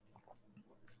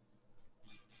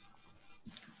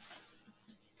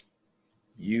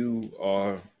You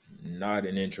are not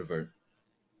an introvert.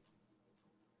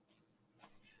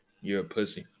 You're a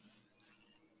pussy.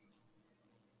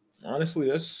 Honestly,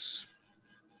 it's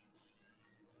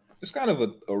kind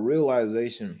of a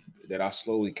realization that I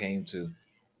slowly came to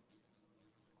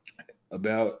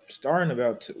about starting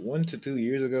about 1 to 2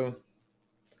 years ago.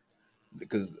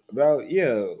 Because about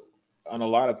on a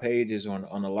lot of pages on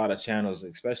a lot of channels,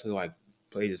 especially like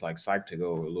pages like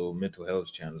Psych2Go or little mental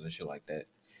health channels and shit like that,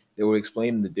 they were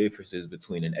explaining the differences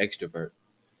between an extrovert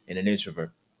and an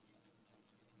introvert.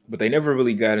 But they never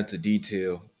really got into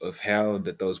detail of how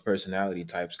that those personality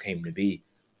types came to be.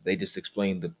 They just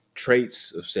explained the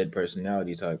traits of said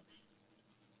personality type.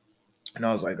 And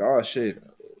I was like, oh shit,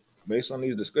 based on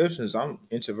these descriptions, I'm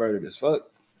introverted as fuck.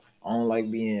 I don't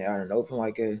like being out in the open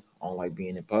like that. I don't like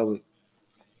being in public.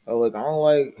 Oh look, I don't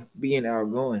like being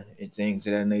outgoing and things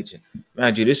of that nature.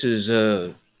 Mind you, this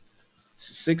is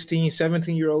 16,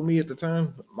 17-year-old me at the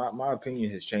time. My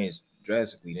opinion has changed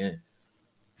drastically then.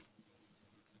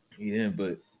 Yeah,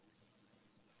 but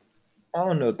I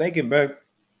don't know. Thinking back,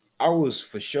 I was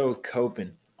for sure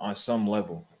coping on some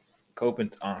level,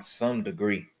 coping on some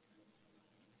degree.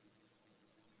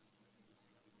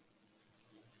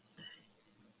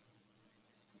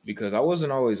 Because I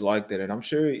wasn't always like that. And I'm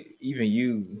sure even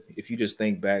you, if you just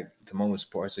think back to moments,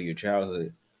 parts of your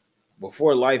childhood,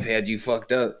 before life had you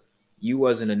fucked up, you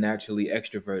wasn't a naturally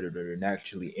extroverted or a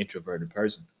naturally introverted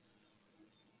person.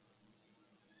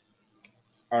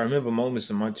 I remember moments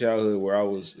in my childhood where I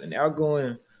was a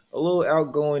little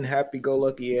outgoing,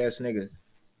 happy-go-lucky ass nigga.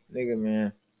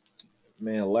 Nigga,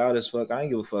 man, loud as fuck. I ain't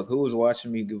give a fuck who was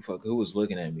watching me, give a fuck who was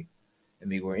looking at me, and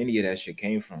me where any of that shit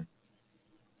came from.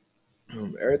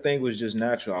 Everything was just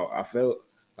natural. I felt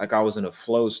like I was in a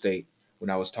flow state when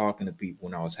I was talking to people,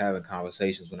 when I was having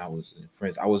conversations, when I was with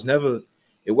friends.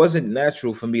 It wasn't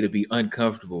natural for me to be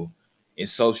uncomfortable in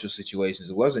social situations.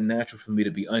 It wasn't natural for me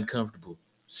to be uncomfortable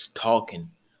talking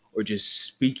or just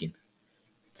speaking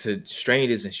to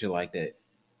strangers and shit like that.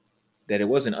 That it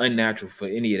wasn't unnatural for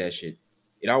any of that shit.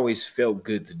 It always felt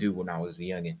good to do when I was a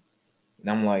youngin'. And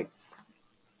I'm like,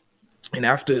 and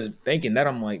after thinking that,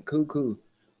 I'm like, cool.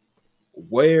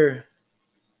 Where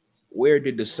where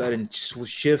did the sudden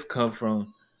shift come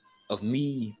from of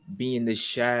me being this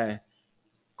shy,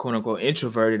 quote unquote,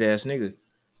 introverted ass nigga?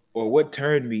 Or what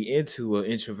turned me into an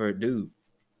introvert dude?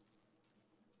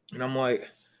 And I'm like,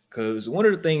 because one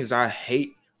of the things I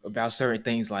hate about certain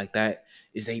things like that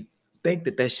is they think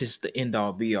that that's just the end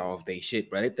all be all of they shit,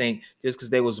 bro. They think just because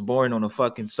they was born on a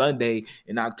fucking Sunday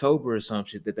in October or some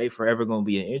shit that they forever gonna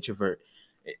be an introvert.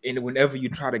 And whenever you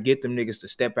try to get them niggas to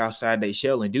step outside their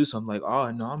shell and do something like,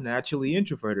 oh no, I'm naturally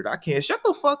introverted. I can't shut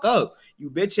the fuck up, you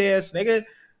bitch ass nigga.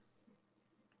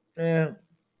 Man,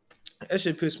 that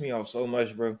shit pissed me off so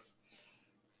much, bro.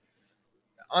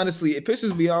 Honestly, it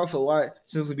pisses me off a lot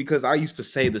simply because I used to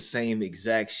say the same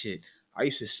exact shit. I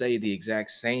used to say the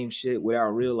exact same shit without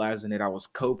realizing that I was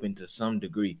coping to some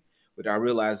degree, without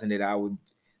realizing that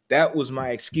that was my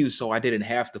excuse. So I didn't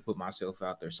have to put myself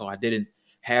out there. So I didn't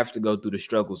have to go through the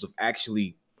struggles of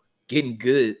actually getting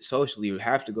good socially or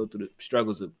have to go through the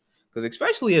struggles of, because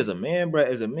especially as a man, bro,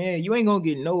 as a man, you ain't gonna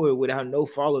get nowhere without no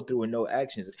follow through and no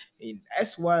actions. And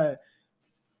that's why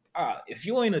if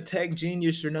you ain't a tech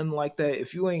genius or nothing like that,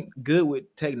 if you ain't good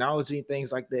with technology and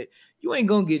things like that, you ain't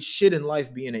gonna get shit in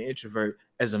life being an introvert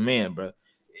as a man, bro.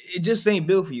 It just ain't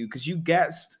built for you because you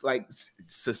got like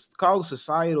call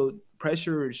societal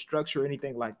pressure or structure or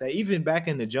anything like that. Even back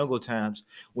in the jungle times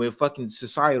when fucking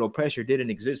societal pressure didn't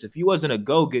exist, if you wasn't a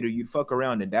go getter, you'd fuck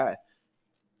around and die.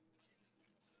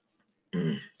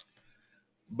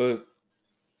 But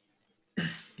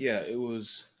yeah, it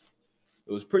was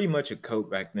pretty much a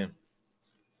coat back then.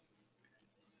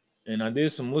 And I did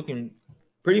some looking.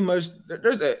 Pretty much,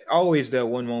 always that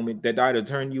one moment that either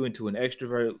turn you into an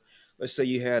extrovert. Let's say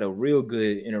you had a real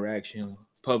good interaction,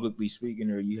 publicly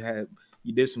speaking, or you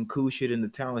did some cool shit in the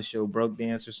talent show, broke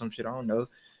dance or some shit. I don't know.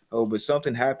 Oh, but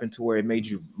something happened to where it made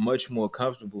you much more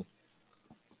comfortable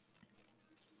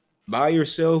by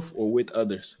yourself or with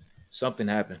others. Something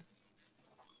happened.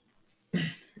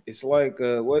 It's like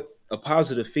what a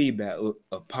positive feedback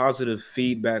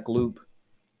loop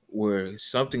where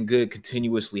something good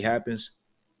continuously happens,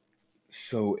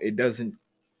 so it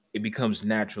becomes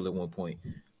natural at one point.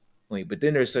 Wait, but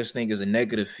then there's such thing as a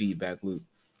negative feedback loop,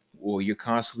 or you're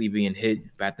constantly being hit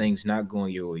by things not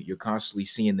going your way. You're constantly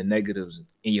seeing the negatives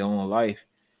in your own life,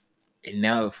 and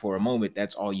now for a moment,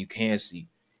 that's all you can see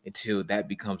until that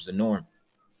becomes the norm.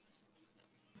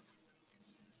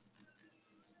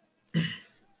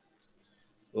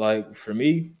 Like for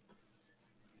me,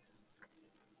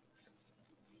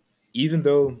 Even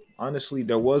though honestly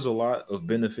there was a lot of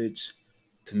benefits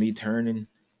to me turning,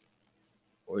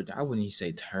 or I wouldn't even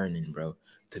say turning, bro,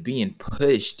 to being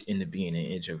pushed into being an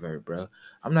introvert, bro.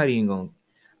 I'm not even gonna.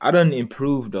 I done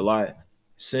improved a lot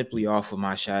simply off of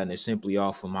my shyness, simply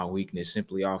off of my weakness,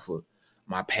 simply off of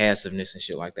my passiveness and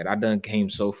shit like that. I done came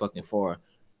so fucking far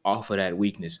off of that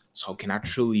weakness. So can I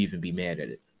truly even be mad at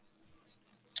it?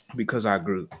 Because I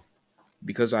grew.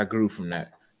 Because I grew from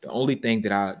that. The only thing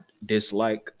that I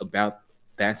dislike about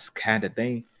that kind of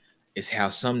thing is how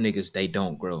some niggas they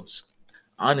don't grow.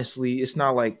 Honestly, it's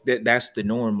not like that's the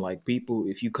norm. Like people,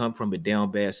 if you come from a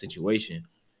down bad situation,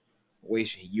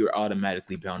 you're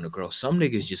automatically bound to grow. Some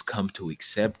niggas just come to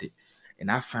accept it.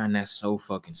 And I find that so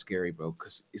fucking scary, bro.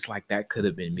 Cause it's like that could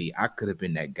have been me. I could have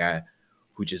been that guy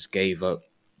who just gave up,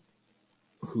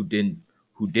 who didn't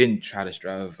who didn't try to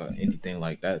strive for anything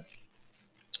like that.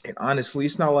 And honestly,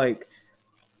 it's not like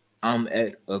I'm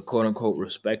at a quote unquote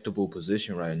respectable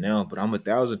position right now, but I'm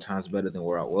 1,000 times better than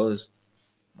where I was.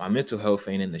 My mental health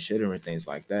ain't in the shitter and things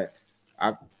like that.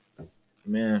 I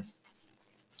man,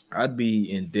 I'd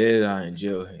be in dead eye in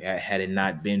jail had it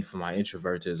not been for my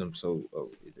introvertism. So,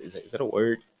 is that a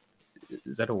word?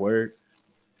 Is that a word?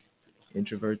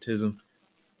 Introvertism.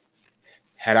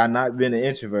 Had I not been an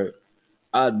introvert,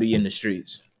 I'd be in the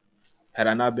streets. Had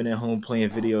I not been at home playing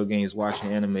video games,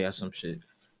 watching anime or some shit,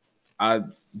 I'd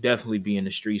definitely be in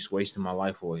the streets wasting my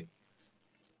life away.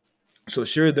 So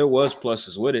sure, there was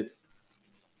pluses with it,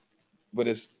 but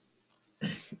it's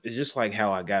just like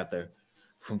how I got there.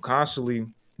 From constantly,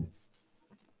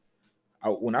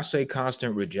 when I say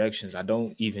constant rejections, I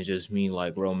don't even just mean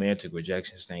like romantic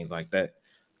rejections, things like that.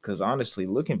 Because honestly,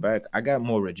 looking back, I got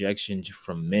more rejections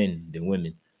from men than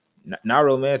women. Not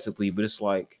romantically, but it's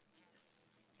like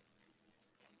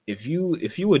if you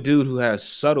a dude who has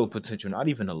subtle potential, not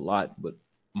even a lot, but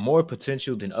more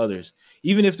potential than others,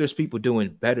 even if there's people doing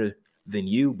better than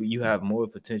you, but you have more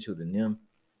potential than them,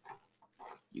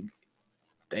 you,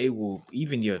 they will,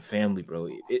 even your family, bro.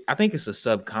 I think it's a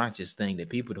subconscious thing that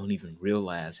people don't even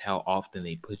realize how often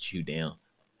they put you down.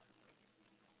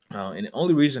 And the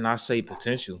only reason I say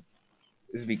potential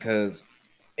is because,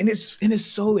 and it's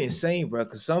so insane, bro.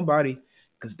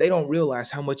 Because they don't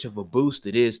realize how much of a boost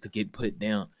it is to get put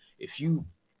down. If you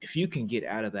can get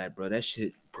out of that, bro, that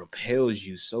shit propels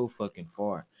you so fucking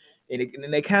far. And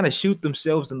they kind of shoot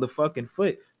themselves in the fucking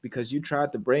foot because you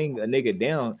tried to bring a nigga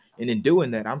down, and in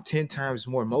doing that, I'm 10 times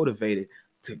more motivated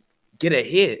to get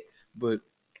ahead. But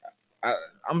I,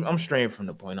 I'm straying from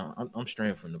the point. I'm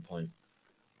straying from the point.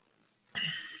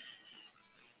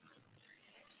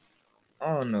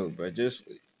 I don't know, bro. Just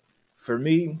for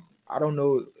me, I don't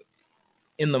know.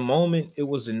 In the moment, it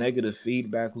was a negative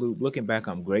feedback loop. Looking back,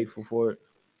 I'm grateful for it,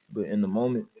 but in the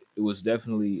moment, it was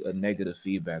definitely a negative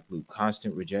feedback loop.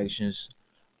 Constant rejections,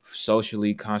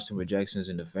 socially, constant rejections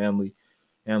in the family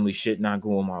shit not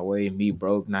going my way, me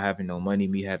broke, not having no money,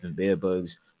 me having bed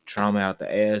bugs, trauma out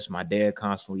the ass, my dad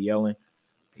constantly yelling,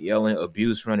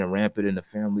 abuse running rampant in the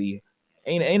family.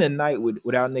 Ain't a night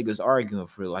without niggas arguing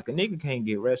for real. Like a nigga can't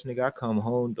get rest, nigga. I come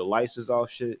home, the lights is off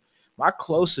shit. My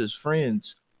closest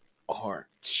friends are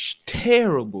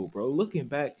terrible, bro. Looking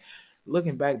back,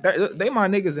 they my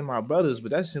niggas and my brothers,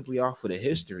 but that's simply off of the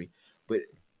history. But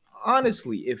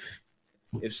honestly, if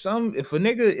a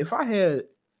nigga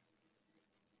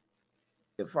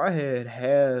if I had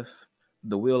half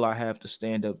the will I have to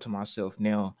stand up to myself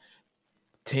now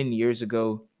 10 years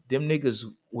ago, them niggas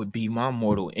would be my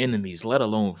mortal enemies, let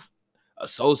alone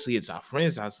associates or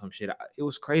friends or some shit. It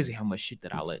was crazy how much shit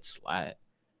that I let slide.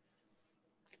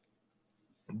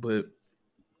 But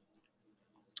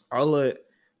all of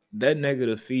that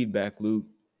negative feedback loop,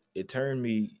 it turned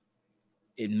me,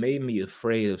 it made me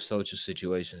afraid of social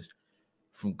situations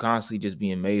from constantly just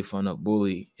being made fun of,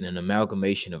 bullied, and an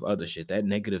amalgamation of other shit. That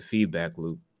negative feedback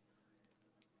loop,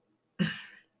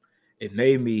 it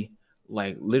made me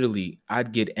like literally,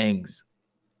 I'd get anxiety.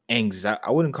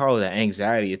 I wouldn't call it an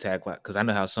anxiety attack, like because I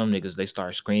know how some niggas they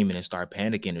start screaming and start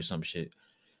panicking or some shit.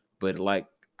 But like,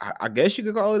 I guess you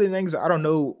could call it an anxiety. I don't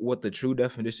know what the true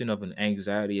definition of an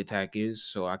anxiety attack is,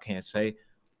 so I can't say.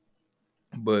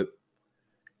 But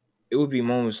it would be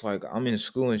moments like I'm in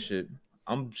school and shit.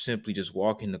 I'm simply just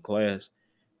walking to class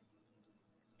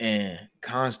and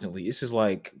constantly, this is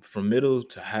like from middle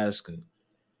to high school,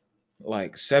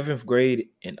 like seventh grade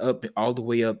and up all the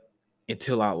way up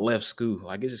until I left school.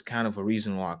 Like it's just kind of a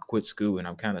reason why I quit school and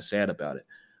I'm kind of sad about it.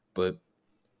 But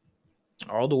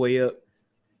all the way up,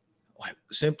 like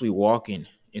simply walking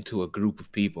into a group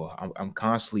of people, I'm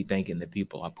constantly thinking that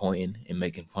people are pointing and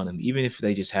making fun of me, even if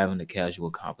they just having a casual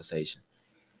conversation.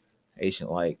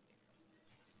 Like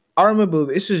I remember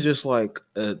this is just like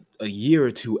a year or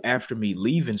two after me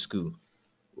leaving school,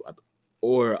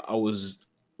 or I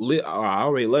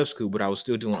already left school, but I was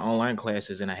still doing online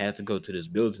classes, and I had to go to this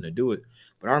building to do it.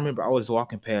 But I remember I was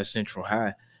walking past Central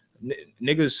High.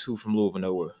 Niggas who from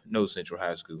Louisville know Central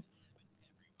High School,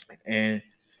 and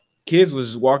kids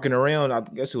was walking around. I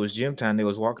guess it was gym time. They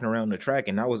was walking around the track,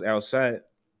 and I was outside,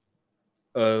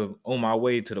 on my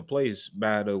way to the place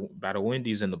by the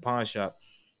Wendy's and the pawn shop.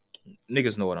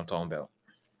 Niggas know what I'm talking about.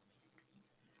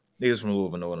 Niggas from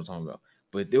Louisville know what I'm talking about.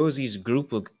 But there was these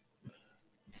group of.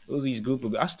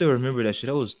 I still remember that shit.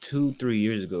 That was 2-3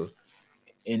 years ago,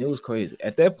 and it was crazy.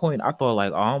 At that point, I thought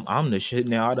like, oh, I'm the shit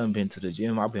now. I done been to the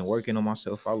gym. I've been working on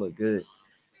myself. I look good.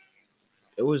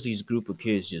 It was these group of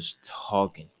kids just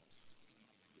talking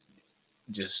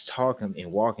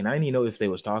and walking. I didn't even know if they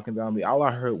was talking about me. All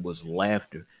I heard was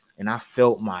laughter, and I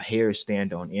felt my hair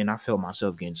stand on end. I felt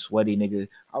myself getting sweaty, nigga.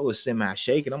 I was semi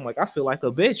shaking. I'm like, I feel like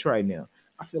a bitch right now.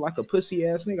 I feel like a pussy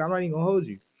ass nigga. I'm not even gonna hold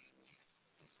you,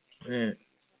 man.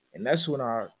 And that's when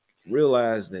I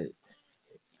realized that,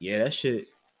 yeah, that shit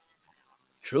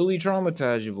truly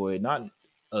traumatized you, boy. Not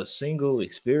a single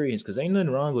experience, because ain't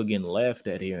nothing wrong with getting laughed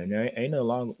at here, and there ain't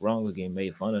nothing wrong with getting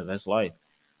made fun of. That's life.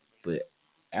 But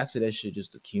after that shit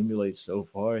just accumulates so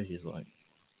far, it's just like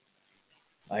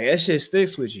that shit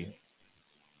sticks with you.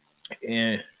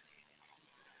 And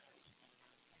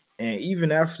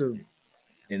even after,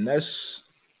 and that's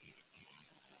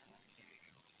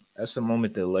a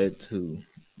moment that led to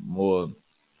more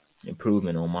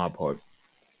improvement on my part.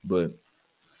 But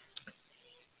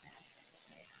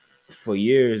for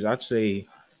years, I'd say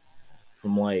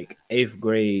from like eighth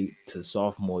grade to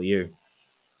sophomore year,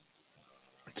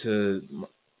 to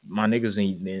my niggas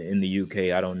in the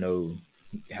UK, I don't know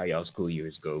how y'all school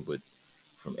years go, but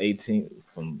from eighth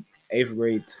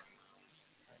grade,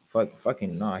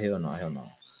 fucking nah, hell no, hell no.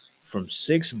 From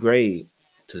sixth grade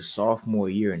to sophomore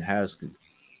year in high school,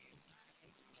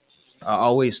 I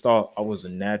always thought I was a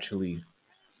naturally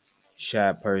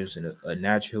shy person, a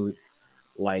naturally,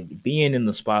 like, being in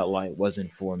the spotlight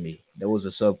wasn't for me. There was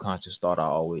a subconscious thought I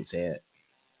always had,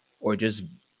 or just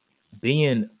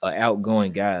being an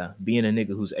outgoing guy, being a nigga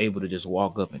who's able to just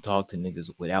walk up and talk to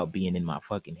niggas without being in my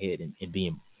fucking head, and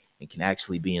can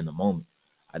actually be in the moment.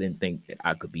 I didn't think that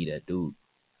I could be that dude.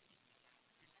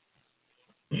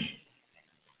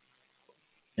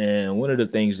 And one of the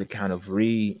things that kind of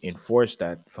reinforced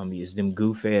that for me is them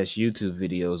goof ass YouTube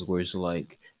videos where it's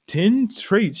like 10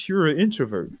 traits you're an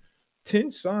introvert,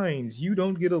 10 signs you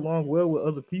don't get along well with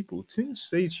other people, 10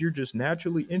 states you're just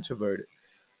naturally introverted.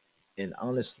 And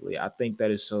honestly, I think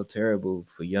that is so terrible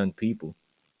for young people,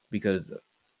 because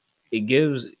it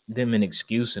gives them an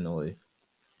excuse in a way.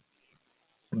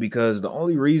 Because the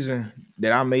only reason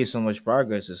that I made so much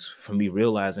progress is for me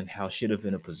realizing how shit up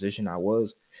in a position I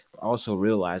was, but also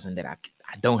realizing that I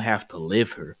don't have to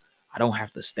live here. I don't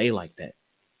have to stay like that.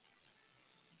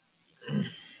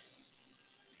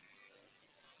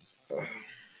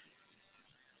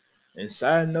 And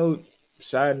side note,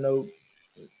 side note,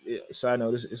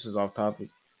 this is off topic,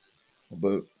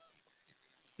 but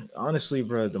honestly,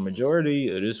 bro, the majority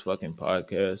of this fucking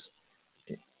podcast,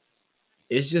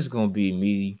 it's just gonna be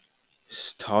me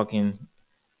talking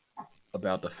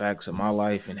about the facts of my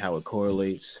life and how it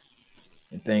correlates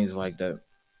and things like that.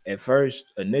 At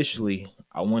first, initially,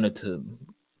 I wanted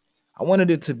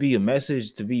it to be a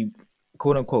message, to be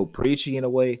quote unquote preachy in a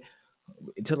way,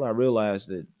 until I realized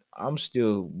that I'm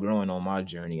still growing on my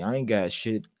journey. I ain't got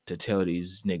shit to tell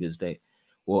these niggas that,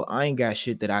 well, I ain't got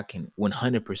shit that I can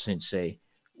 100% say.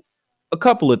 A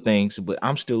couple of things, but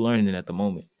I'm still learning at the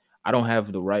moment. I don't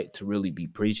have the right to really be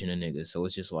preaching to niggas. So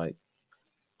it's just like,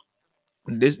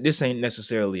 this ain't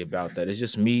necessarily about that. It's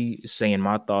just me saying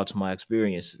my thoughts, my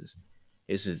experiences.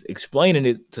 It's just explaining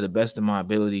it to the best of my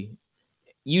ability.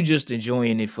 You just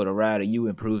enjoying it for the ride, or you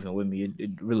improving with me.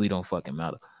 It really don't fucking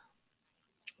matter.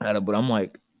 But I'm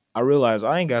like, I realize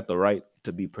I ain't got the right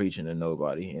to be preaching to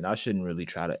nobody, and I shouldn't really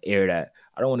try to air that.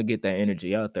 I don't want to get that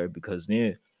energy out there, because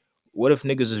then what if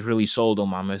niggas is really sold on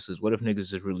my message? What if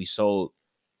niggas is really sold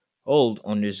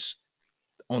on this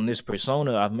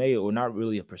persona I've made, or not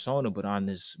really a persona, but on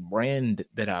this brand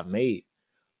that I've made,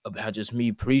 about just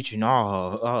me preaching,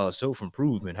 self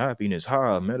improvement, happiness,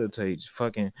 meditate,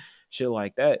 fucking shit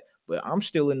like that. But I'm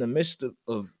still in the midst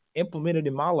of implementing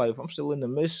in my life. I'm still in the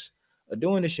midst of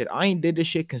doing this shit. I ain't did this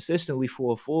shit consistently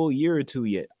for a full year or two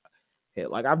yet.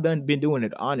 Like, I've been doing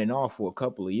it on and off for a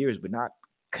couple of years, but not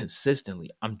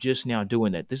consistently. I'm just now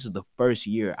doing that. This is the first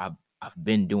year I've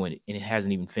been doing it, and it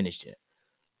hasn't even finished yet.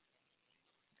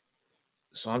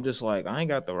 So I'm just like, I ain't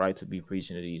got the right to be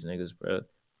preaching to these niggas, bro.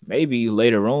 Maybe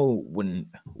later on,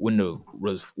 when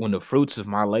the fruits of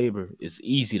my labor is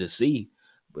easy to see,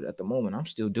 but at the moment I'm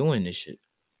still doing this shit.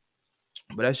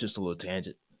 But that's just a little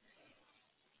tangent.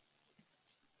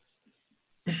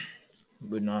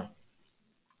 But nah,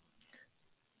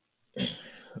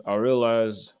 I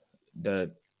realized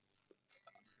that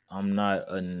I'm not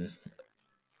an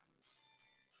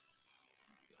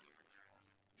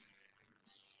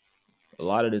a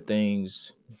lot of the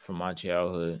things from my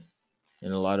childhood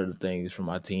and a lot of the things from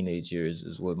my teenage years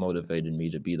is what motivated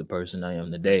me to be the person I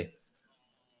am today.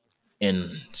 And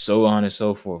so on and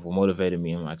so forth. What motivated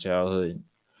me in my childhood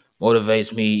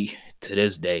motivates me to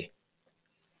this day.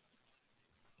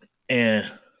 And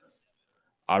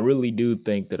I really do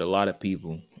think that a lot of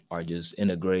people are just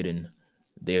integrating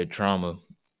their trauma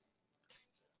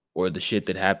or the shit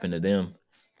that happened to them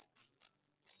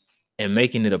and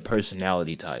making it a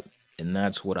personality type. And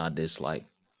that's what I dislike.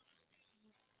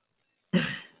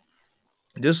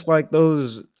 Just like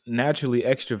those naturally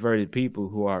extroverted people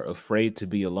who are afraid to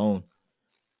be alone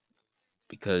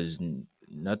because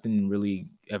nothing really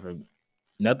ever,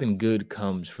 nothing good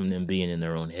comes from them being in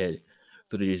their own head.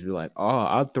 So they just be like, oh,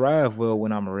 I thrive well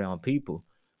when I'm around people.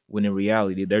 When in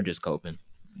reality, they're just coping.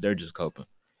 They're just coping.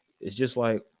 It's just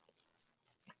like,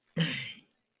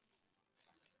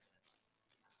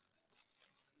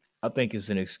 I think it's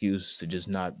an excuse to just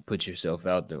not put yourself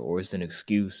out there, or it's an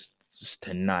excuse just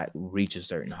to not reach a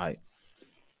certain height.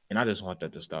 And I just want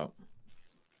that to stop.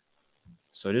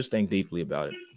 So just think deeply about it.